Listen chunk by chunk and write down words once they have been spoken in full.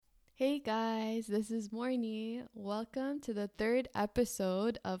Hey guys, this is Morny. Welcome to the third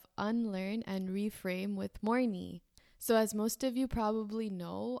episode of Unlearn and Reframe with Morny. So, as most of you probably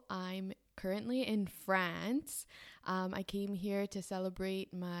know, I'm currently in France. I came here to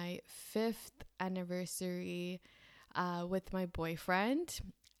celebrate my fifth anniversary with my boyfriend.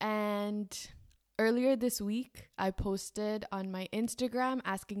 And earlier this week, I posted on my Instagram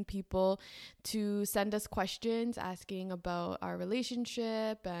asking people to send us questions asking about our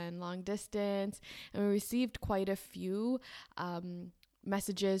relationship and long distance. And we received quite a few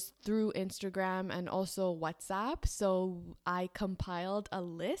messages through Instagram and also WhatsApp. So I compiled a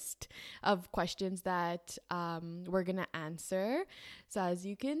list of questions that we're going to answer. So as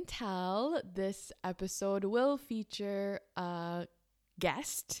you can tell, this episode will feature a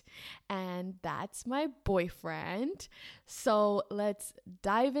guest, and that's my boyfriend. So let's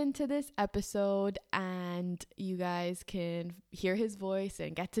dive into this episode, and you guys can hear his voice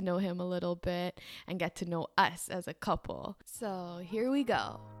and get to know him a little bit and get to know us as a couple. So here we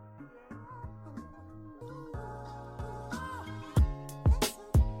go.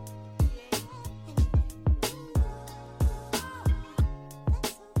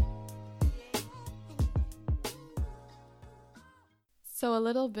 So, a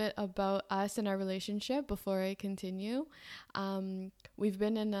little bit about us and our relationship before I continue. We've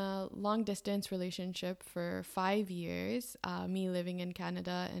been in a long distance relationship for 5 years, me living in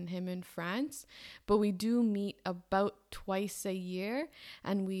Canada and him in France. But we do meet about twice a year,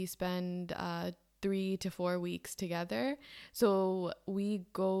 and we spend 3 to 4 weeks together. So we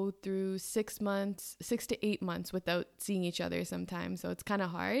go through 6 months, 6 to 8 months without seeing each other sometimes. So it's kind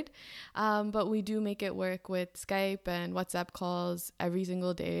of hard. But we do make it work with Skype and WhatsApp calls every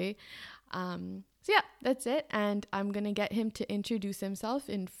single day. So yeah, that's it. And I'm going to get him to introduce himself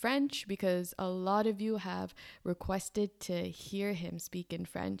in French because a lot of you have requested to hear him speak in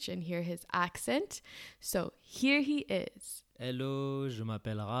French and hear his accent. So here he is. Hello, je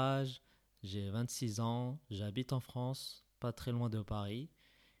m'appelle Raj, j'ai 26 ans, j'habite en France, pas très loin de Paris,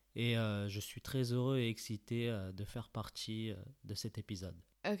 et je suis très heureux et excité de faire partie de cet épisode.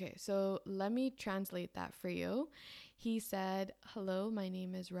 Okay, so let me translate that for you. He said, "Hello, my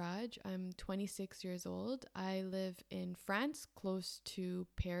name is Raj. I'm 26 years old. I live in France, close to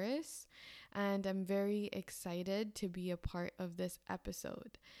Paris, and I'm very excited to be a part of this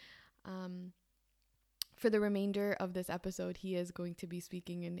episode." For the remainder of this episode, he is going to be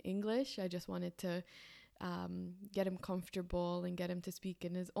speaking in English. I just wanted to get him comfortable and get him to speak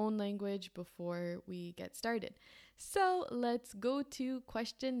in his own language before we get started. So let's go to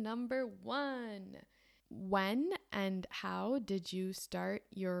question number 1. When and how did you start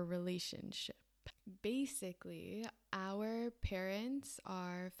your relationship? Basically, our parents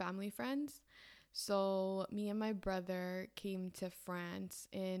are family friends. So, me and my brother came to France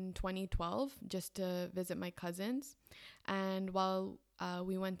in 2012 just to visit my cousins. And while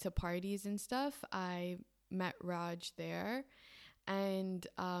we went to parties and stuff, I met Raj there. And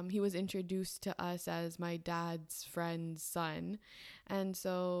he was introduced to us as my dad's friend's son. And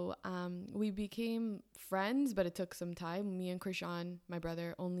so we became friends, but it took some time. Me and Krishan, my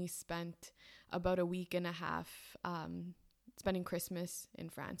brother, only spent about a week and a half spending Christmas in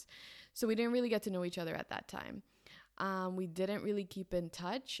France. So we didn't really get to know each other at that time. We didn't really keep in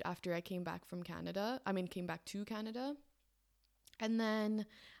touch after I came back to Canada. And then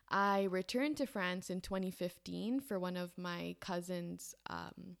I returned to France in 2015 for one of my cousin's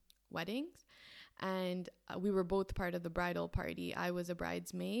weddings. And we were both part of the bridal party. I was a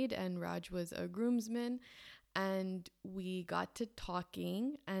bridesmaid and Raj was a groomsman. And we got to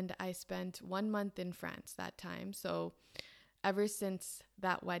talking, and I spent 1 month in France that time. So ever since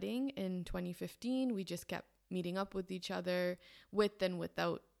that wedding in 2015, we just kept meeting up with each other, with and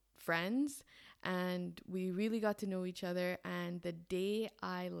without friends. And we really got to know each other. And the day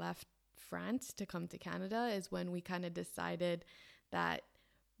I left France to come to Canada is when we kind of decided that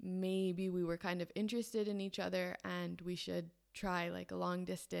maybe we were kind of interested in each other and we should try like a long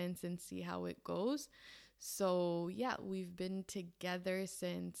distance and see how it goes. So yeah, we've been together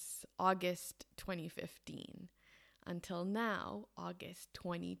since August 2015 until now, August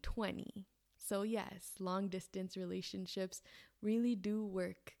 2020. So yes, long distance relationships really do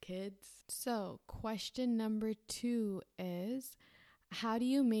work, kids. So question number 2 is, how do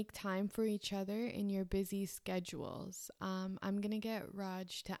you make time for each other in your busy schedules? I'm going to get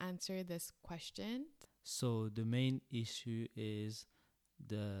Raj to answer this question. So the main issue is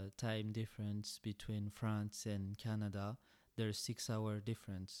the time difference between France and Canada. There's 6 hour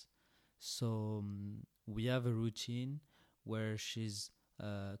difference. So we have a routine where she's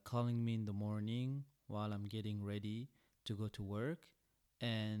calling me in the morning while I'm getting ready to go to work,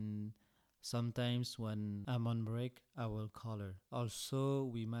 and sometimes when I'm on break, I will call her. Also,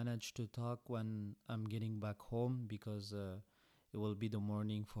 we manage to talk when I'm getting back home because it will be the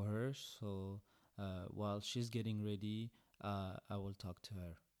morning for her. So while she's getting ready, I will talk to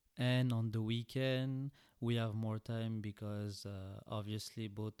her. And on the weekend, we have more time because obviously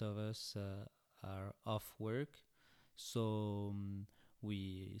both of us are off work. So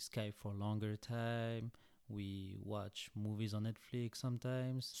we Skype for longer time. We watch movies on Netflix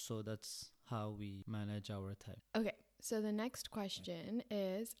sometimes. So that's how we manage our time. Okay, so the next question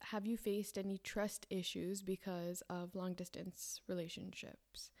is, have you faced any trust issues because of long distance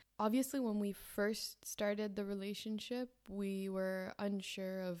relationships? Obviously, when we first started the relationship, we were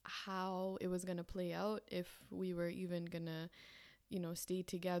unsure of how it was going to play out, if we were even going to, stay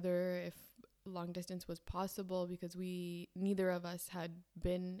together, if long distance was possible, because neither of us had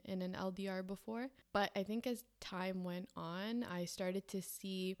been in an LDR before. But I think as time went on, I started to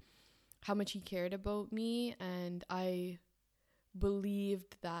see how much he cared about me, and I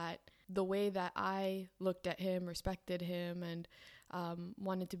believed that the way that I looked at him, respected him, and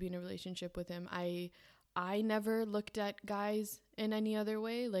wanted to be in a relationship with him, I never looked at guys in any other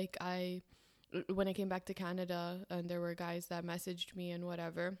way. Like when I came back to Canada and there were guys that messaged me and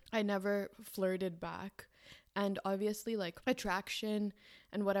whatever, I never flirted back. And obviously, like, attraction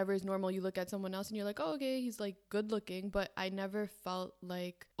and whatever is normal. You look at someone else and you're like, oh, okay, he's like good looking. But I never felt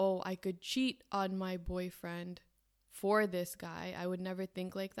like, oh, I could cheat on my boyfriend for this guy. I would never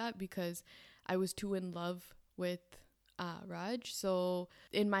think like that because I was too in love with Raj. So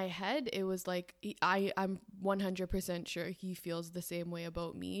in my head, it was like, I'm 100% sure he feels the same way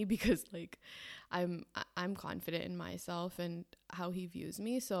about me because like I'm confident in myself and how he views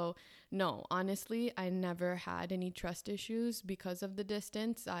me. So no, honestly, I never had any trust issues because of the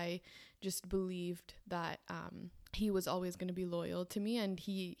distance. I just believed that he was always going to be loyal to me, and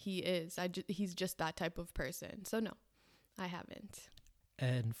he is. He's just that type of person. So no, I haven't.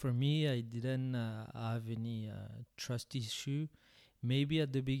 And for me, I didn't have any trust issue. Maybe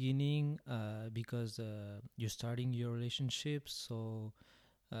at the beginning, because you're starting your relationship, so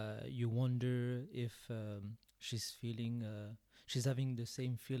you wonder if she's having the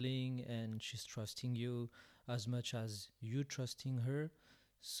same feeling, and she's trusting you as much as you trusting her.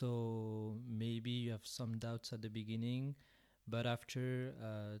 So maybe you have some doubts at the beginning, but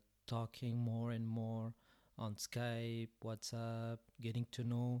after talking more and more on Skype, WhatsApp, getting to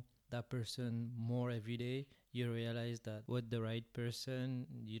know that person more every day, you realize that with the right person,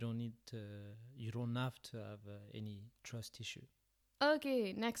 you don't have to have any trust issue.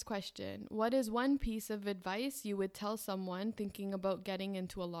 Okay, next question. What is one piece of advice you would tell someone thinking about getting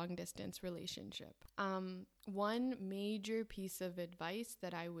into a long distance relationship? One major piece of advice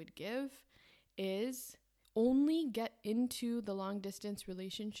that I would give is only get into the long distance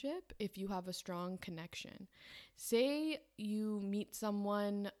relationship if you have a strong connection. Say you meet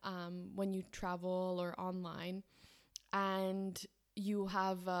someone when you travel or online, and you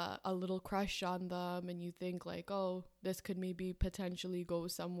have a little crush on them, and you think like, oh, this could maybe potentially go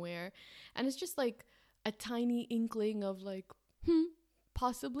somewhere, and it's just like a tiny inkling of like,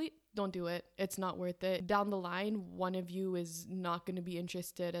 possibly. Don't do it. It's not worth it. Down the line, one of you is not going to be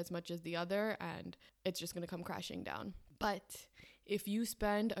interested as much as the other, and it's just going to come crashing down. But if you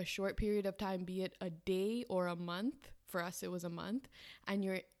spend a short period of time, be it a day or a month, for us it was a month, and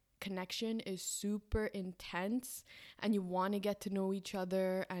your connection is super intense and you want to get to know each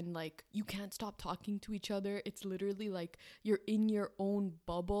other, and like you can't stop talking to each other, it's literally like you're in your own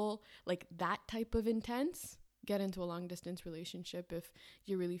bubble, like that type of intense, get into a long distance relationship if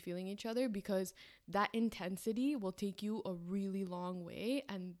you're really feeling each other, because that intensity will take you a really long way,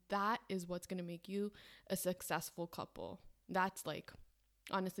 and that is what's going to make you a successful couple. That's like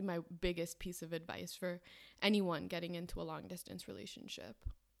honestly my biggest piece of advice for anyone getting into a long distance relationship.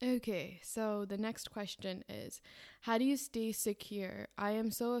 Okay, so the next question is, how do you stay secure? I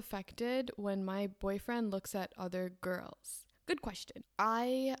am so affected when my boyfriend looks at other girls. Good question.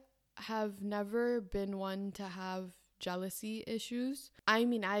 I have never been one to have jealousy issues. I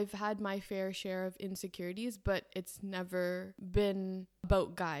mean, I've had my fair share of insecurities, but it's never been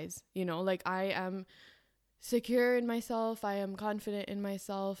about guys, like I am secure in myself, I am confident in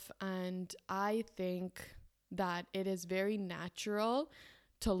myself, and I think that it is very natural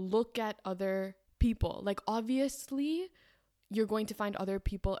to look at other people. Like, obviously, you're going to find other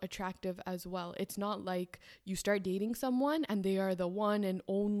people attractive as well. It's not like you start dating someone and they are the one and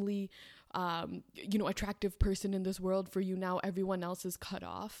only, attractive person in this world for you. Now everyone else is cut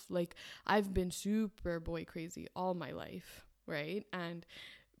off. Like, I've been super boy crazy all my life, right? And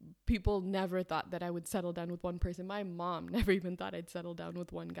people never thought that I would settle down with one person. My mom never even thought I'd settle down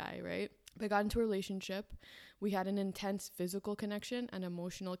with one guy, right? But I got into a relationship. We had an intense physical connection and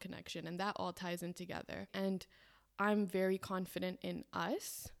emotional connection, and that all ties in together. And I'm very confident in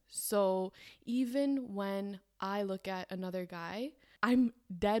us. So even when I look at another guy, I'm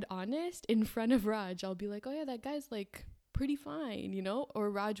dead honest in front of Raj. I'll be like, oh yeah, that guy's like pretty fine, you know?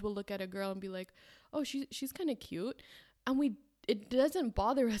 Or Raj will look at a girl and be like, oh, she's kind of cute. And it doesn't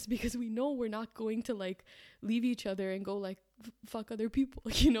bother us because we know we're not going to like leave each other and go like fuck other people,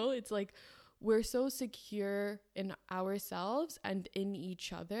 you know? It's like we're so secure in ourselves and in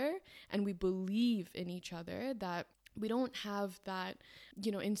each other, and we believe in each other that we don't have that,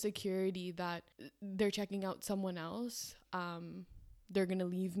 you know, insecurity that they're checking out someone else. They're going to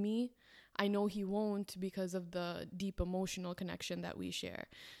leave me. I know he won't because of the deep emotional connection that we share.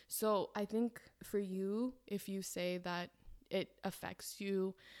 So I think for you, if you say that it affects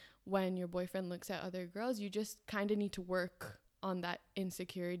you when your boyfriend looks at other girls, you just kind of need to work on that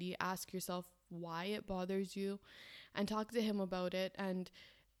insecurity. Ask yourself why it bothers you and talk to him about it. And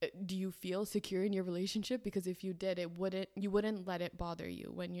do you feel secure in your relationship? Because if you did, you wouldn't let it bother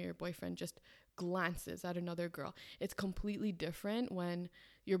you when your boyfriend just glances at another girl. It's completely different when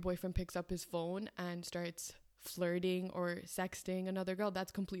your boyfriend picks up his phone and starts flirting or sexting another girl.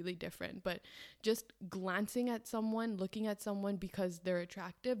 That's completely different. But just glancing at someone, looking at someone because they're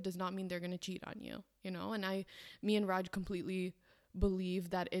attractive does not mean they're going to cheat on you, you know? And me and Raj completely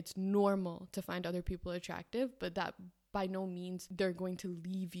believe that it's normal to find other people attractive, but that by no means they're going to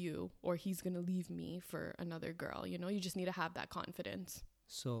leave you or he's going to leave me for another girl. You know, you just need to have that confidence.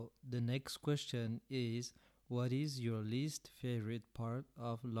 So the next question is, what is your least favorite part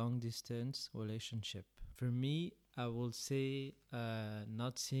of long distance relationship? For me, I will say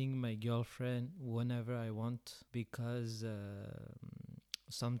not seeing my girlfriend whenever I want, because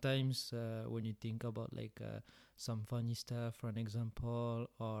sometimes when you think about like some funny stuff, for an example,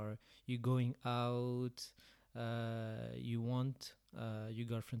 or you going out, you want your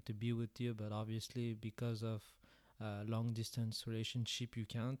girlfriend to be with you, but obviously because of long distance relationship you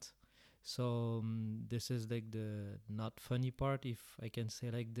can't. So this is like the not funny part, if I can say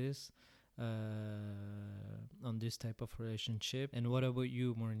like this, on this type of relationship. And what about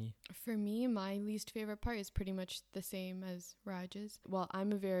you, Morni? For me, my least favorite part is pretty much the same as Raj's. Well,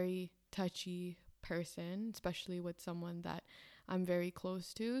 I'm a very touchy person, especially with someone that I'm very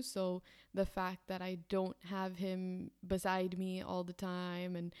close to. So the fact that I don't have him beside me all the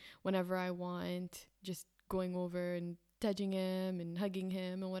time, and whenever I want, just going over and touching him and hugging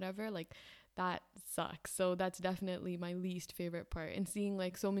him and whatever, like that sucks. So that's definitely my least favorite part. And seeing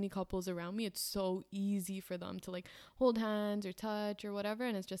like so many couples around me, it's so easy for them to like hold hands or touch or whatever,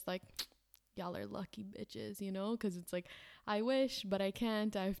 and it's just like, y'all are lucky bitches, you know, because it's like, I wish, but I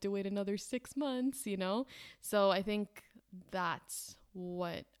can't. I have to wait another 6 months, you know. So I think that's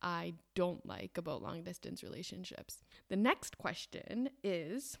what I don't like about long distance relationships. The next question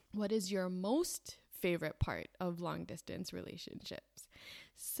is, what is your most favorite part of long distance relationships?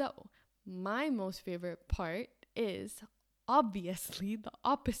 So my most favorite part is obviously the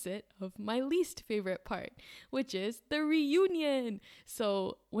opposite of my least favorite part, which is the reunion.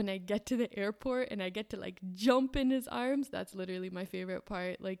 So when I get to the airport and I get to like jump in his arms, that's literally my favorite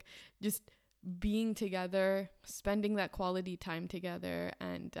part. Like just being together, spending that quality time together,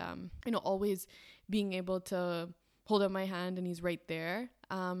 and always being able to hold up my hand and he's right there.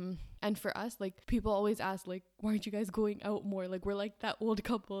 And for us, like, people always ask, like, why aren't you guys going out more? Like, we're like that old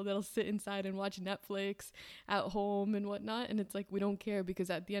couple that'll sit inside and watch Netflix at home and whatnot. And it's like, we don't care, because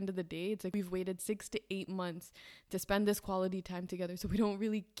at the end of the day, it's like we've waited 6 to 8 months to spend this quality time together. So we don't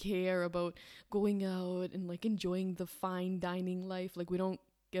really care about going out and like enjoying the fine dining life. Like, we don't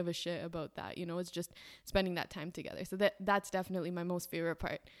give a shit about that, you know. It's just spending that time together. So that's definitely my most favorite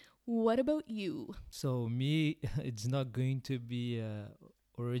part. What about you? So me, it's not going to be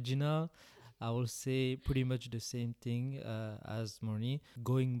original. I will say pretty much the same thing as Morni.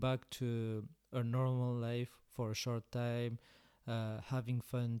 Going back to a normal life for a short time, having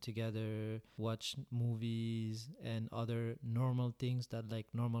fun together, watch movies and other normal things that like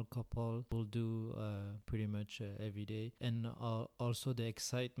normal couple will do pretty much every day. And also the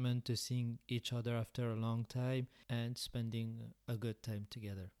excitement to seeing each other after a long time and spending a good time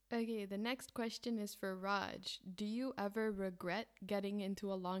together. Okay, the next question is for Raj. Do you ever regret getting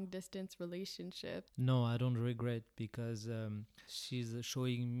into a long distance relationship? No, I don't regret, because she's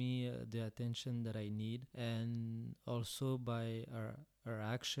showing me the attention that I need. And also by by her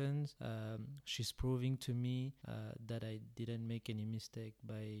actions. She's proving to me that I didn't make any mistake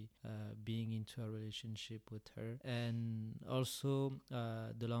by being into a relationship with her. And also,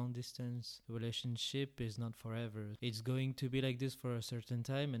 the long distance relationship is not forever. It's going to be like this for a certain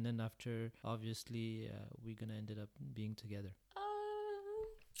time, and then after, obviously, we're gonna end up being together.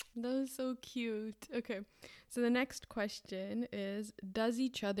 That was so cute. Okay, so the next question is, does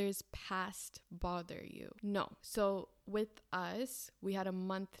each other's past bother you? No. So with us, we had a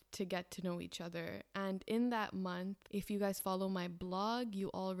month to get to know each other. And in that month, if you guys follow my blog, you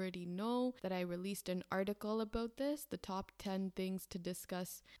already know that I released an article about this, the top 10 things to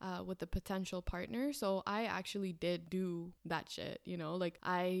discuss with a potential partner. So I actually did do that shit, you know, like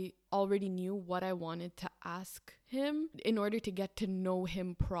I already knew what I wanted to ask him in order to get to know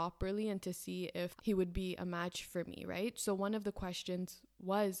him properly and to see if he would be a match for me, right? So one of the questions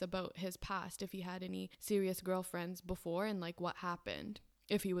was about his past, if he had any serious girlfriends before and like what happened,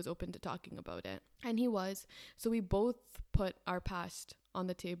 if he was open to talking about it. And he was. So we both put our past on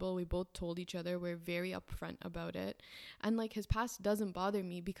the table. We both told each other, we're very upfront about it. And like his past doesn't bother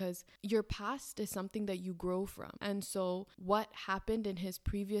me because your past is something that you grow from. And so what happened in his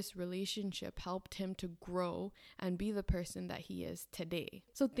previous relationship helped him to grow and be the person that he is today.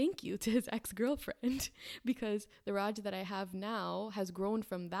 So thank you to his ex-girlfriend because the Raj that I have now has grown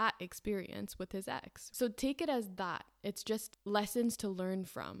from that experience with his ex. So take it as that. It's just lessons to learn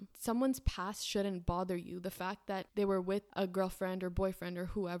from. Someone's past shouldn't bother you. The fact that they were with a girlfriend or boyfriend or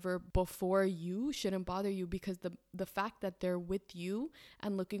whoever before you shouldn't bother you because the fact that they're with you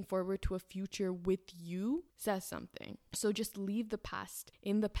and looking forward to a future with you says something. So just leave the past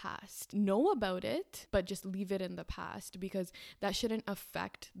in the past. Know about it, but just leave it in the past because that shouldn't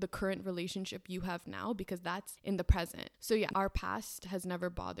affect the current relationship you have now because that's in the present. So yeah, our past has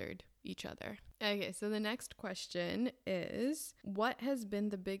never bothered each other. Okay, so the next question is, what has been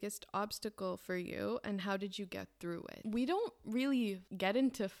the biggest obstacle for you and how did you get through it? We don't really get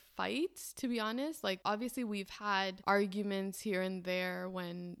into fights, to be honest. Like, obviously we've had arguments here and there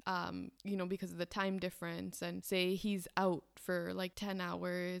when, because of the time difference, and say he's out for like 10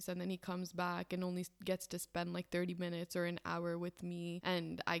 hours and then he comes back and only gets to spend like 30 minutes or an hour with me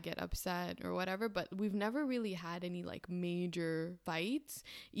and I get upset or whatever. But we've never really had any like major fights,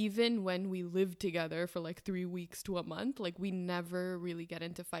 even when we live together for like 3 weeks to a month. Like, we never really get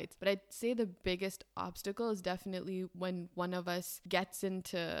into fights. But I'd say the biggest obstacle is definitely when one of us gets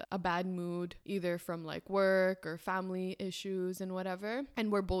into a bad mood, either from like work or family issues and whatever.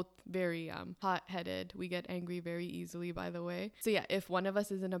 And we're both very hot-headed. We get angry very easily, by the way. So yeah, if one of us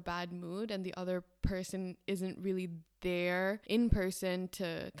is in a bad mood and the other person isn't really there in person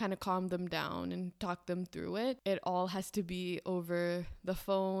to kind of calm them down and talk them through it, it all has to be over the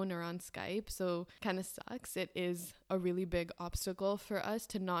phone or on Skype. So kind of sucks. It is a really big obstacle for us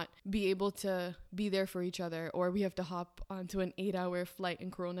to not be able to be there for each other, or we have to hop onto an 8-hour flight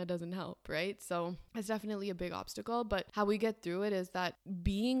and Corona doesn't help, right? So it's definitely a big obstacle, but how we get through it is that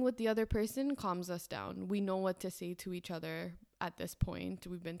being with the other person calms us down. We know what to say to each other. At this point,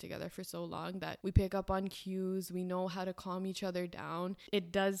 we've been together for so long that we pick up on cues. We know how to calm each other down.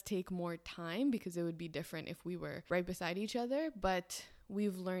 It does take more time because it would be different if we were right beside each other, but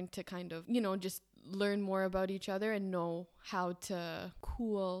we've learned to kind of, just learn more about each other and know how to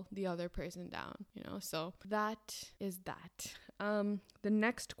cool the other person down, so that is that. The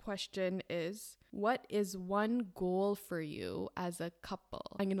next question is, what is one goal for you as a couple?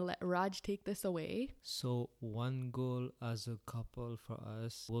 I'm gonna let Raj take this away. So one goal as a couple for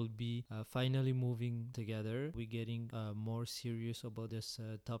us will be finally moving together. We're getting more serious about this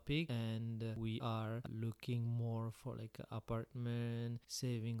topic, and we are looking more for like an apartment,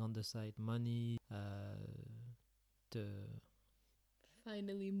 saving on the side money, to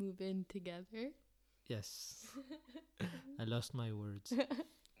finally move in together. Yes. I lost my words.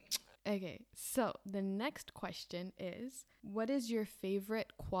 Okay, so the next question is, what is your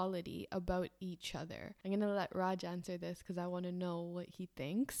favorite quality about each other? I'm going to let Raj answer this because I want to know what he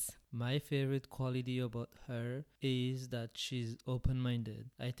thinks. My favorite quality about her is that she's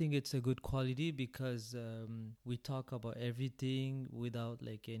open-minded. I think it's a good quality because we talk about everything without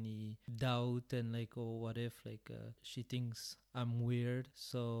like any doubt and like, oh, what if she thinks I'm weird.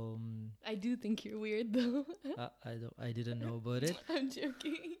 So I do think you're weird though. I didn't know about it. I'm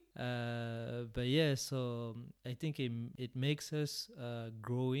joking. But yeah, so I think it makes us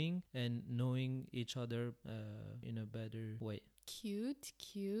growing and knowing each other in a better way. Cute.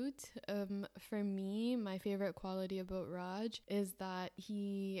 For me, my favorite quality about Raj is that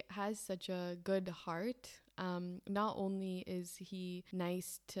he has such a good heart. Not only is he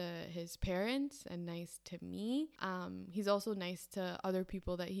nice to his parents and nice to me, he's also nice to other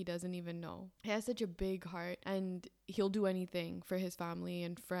people that he doesn't even know. He has such a big heart, and he'll do anything for his family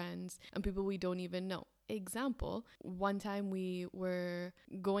and friends and people we don't even know. Example, one time we were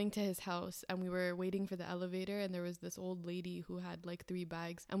going to his house and we were waiting for the elevator, and there was this old lady who had like 3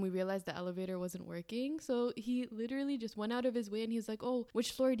 bags, and we realized the elevator wasn't working. So he literally just went out of his way and he's like, oh,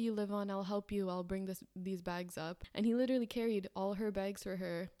 which floor do you live on? I'll help you. I'll bring these bags up. And he literally carried all her bags for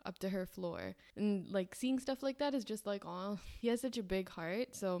her up to her floor. And like seeing stuff like that is just like, oh, he has such a big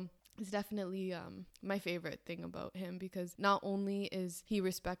heart. So it's definitely my favorite thing about him, because not only is he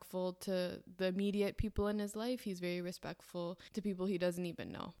respectful to the immediate people in his life, he's very respectful to people he doesn't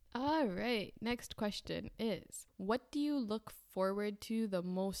even know. All right, next question is, what do you look forward to the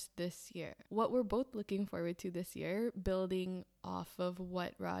most this year? What we're both looking forward to this year, building off of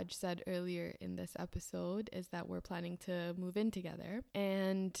what Raj said earlier in this episode, is that we're planning to move in together,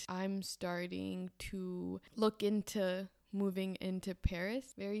 and I'm starting to look into moving into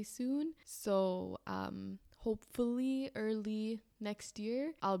Paris very soon. So hopefully early next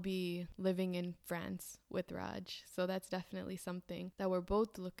year I'll be living in France with Raj. So that's definitely something that we're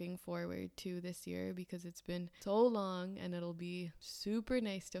both looking forward to this year, because it's been so long, and it'll be super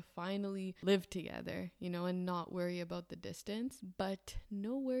nice to finally live together, you know, and not worry about the distance. But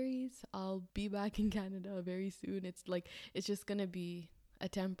no worries, I'll be back in Canada very soon. It's just gonna be a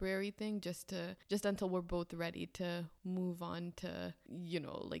temporary thing, just until we're both ready to move on to, you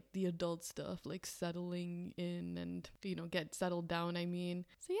know, like the adult stuff, like settling in and, you know, get settled down, I mean.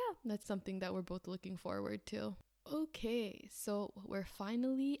 So yeah, that's something that we're both looking forward to. Okay, so we're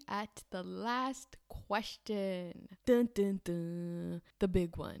finally at the last question. Dun, dun, dun. The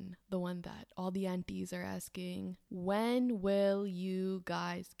big one. The one that all the aunties are asking. When will you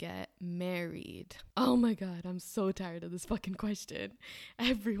guys get married? Oh my god, I'm so tired of this fucking question.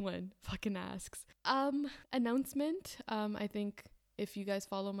 Everyone fucking asks. Announcement. I think if you guys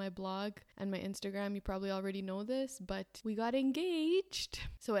follow my blog and my Instagram, you probably already know this, but we got engaged.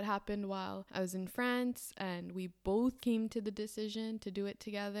 So it happened while I was in France, and we both came to the decision to do it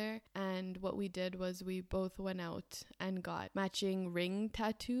together. And what we did was we both went out and got matching ring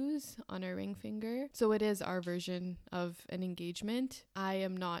tattoos on our ring finger. So it is our version of an engagement. I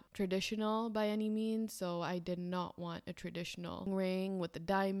am not traditional by any means, so I did not want a traditional ring with the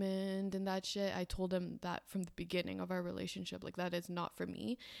diamond and that shit. I told him that from the beginning of our relationship, like, that is not for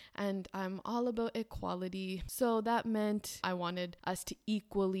me, and I'm all about equality. So that meant I wanted us to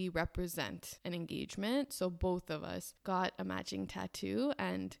equally represent an engagement. So both of us got a matching tattoo,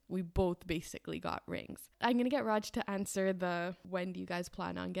 and we both basically got rings. I'm gonna get Raj to answer the when do you guys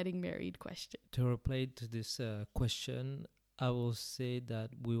plan on getting married question. To reply to this question, I will say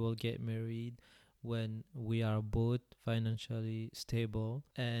that we will get married when we are both financially stable,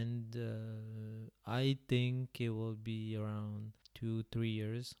 and I think it will be around 2-3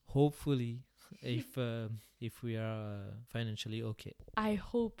 years, hopefully, if we are financially okay. I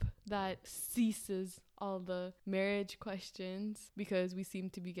hope that ceases all the marriage questions, because we seem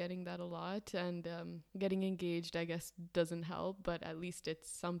to be getting that a lot, and getting engaged, I guess, doesn't help, but at least it's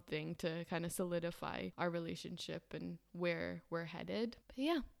something to kind of solidify our relationship and where we're headed. But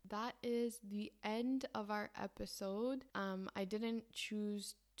yeah, that is the end of our episode. I didn't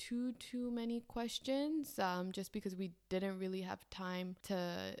choose too many questions, just because we didn't really have time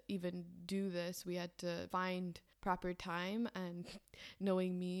to even do this. We had to find proper time, and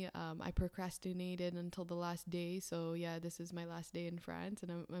knowing me, I procrastinated until the last day. So yeah, this is my last day in France,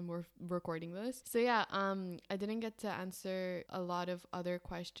 and I'm recording this. So yeah, I didn't get to answer a lot of other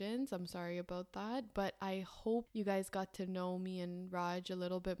questions. I'm sorry about that, but I hope you guys got to know me and Raj a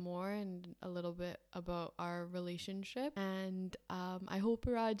little bit more, and a little bit about our relationship. And I hope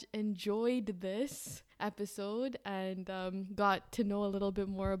Raj enjoyed this episode and got to know a little bit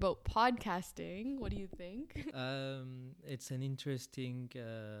more about podcasting. What do you think? It's an interesting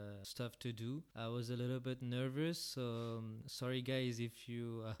stuff to do. I was a little bit nervous, so sorry guys if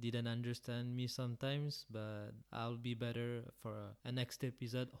you didn't understand me sometimes, but I'll be better for a next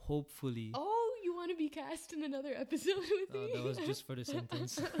episode, hopefully. Want to be cast in another episode with me? That was just for the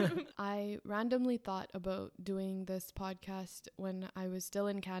sentence. I randomly thought about doing this podcast when I was still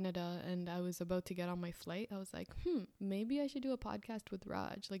in Canada and I was about to get on my flight. I was like, maybe I should do a podcast with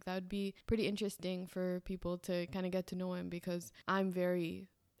Raj. Like, that would be pretty interesting for people to kind of get to know him, because I'm very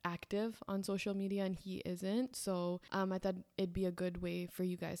active on social media and he isn't. So I thought it'd be a good way for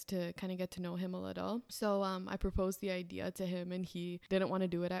you guys to kind of get to know him a little. So I proposed the idea to him and he didn't want to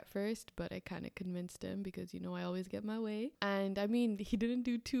do it at first, but I kind of convinced him because, you know, I always get my way. And I mean, he didn't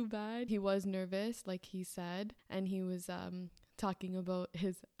do too bad. He was nervous, like he said, and he was talking about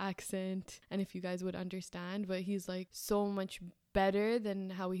his accent and if you guys would understand, but he's like so much better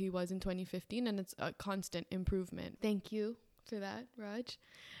than how he was in 2015 and it's a constant improvement. Thank you for that, Raj.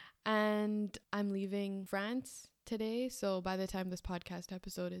 And I'm leaving France today, so by the time this podcast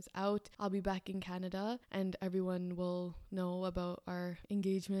episode is out, I'll be back in Canada and everyone will know about our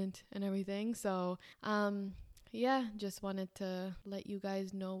engagement and everything. So yeah, just wanted to let you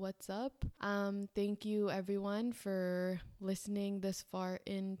guys know what's up. Thank you everyone for listening this far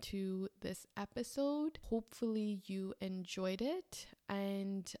into this episode. Hopefully you enjoyed it.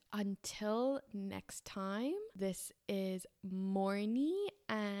 And until next time, this is Morny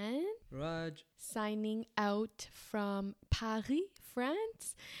and Raj signing out from Paris,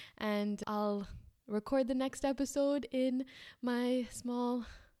 France. And I'll record the next episode in my small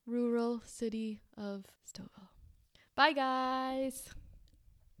rural city of Stouffville. Bye, guys.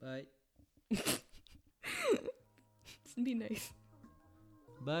 bye. Be nice.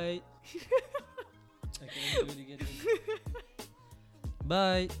 Bye. I can't do it again.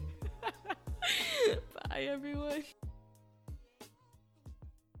 Bye. Bye, everyone.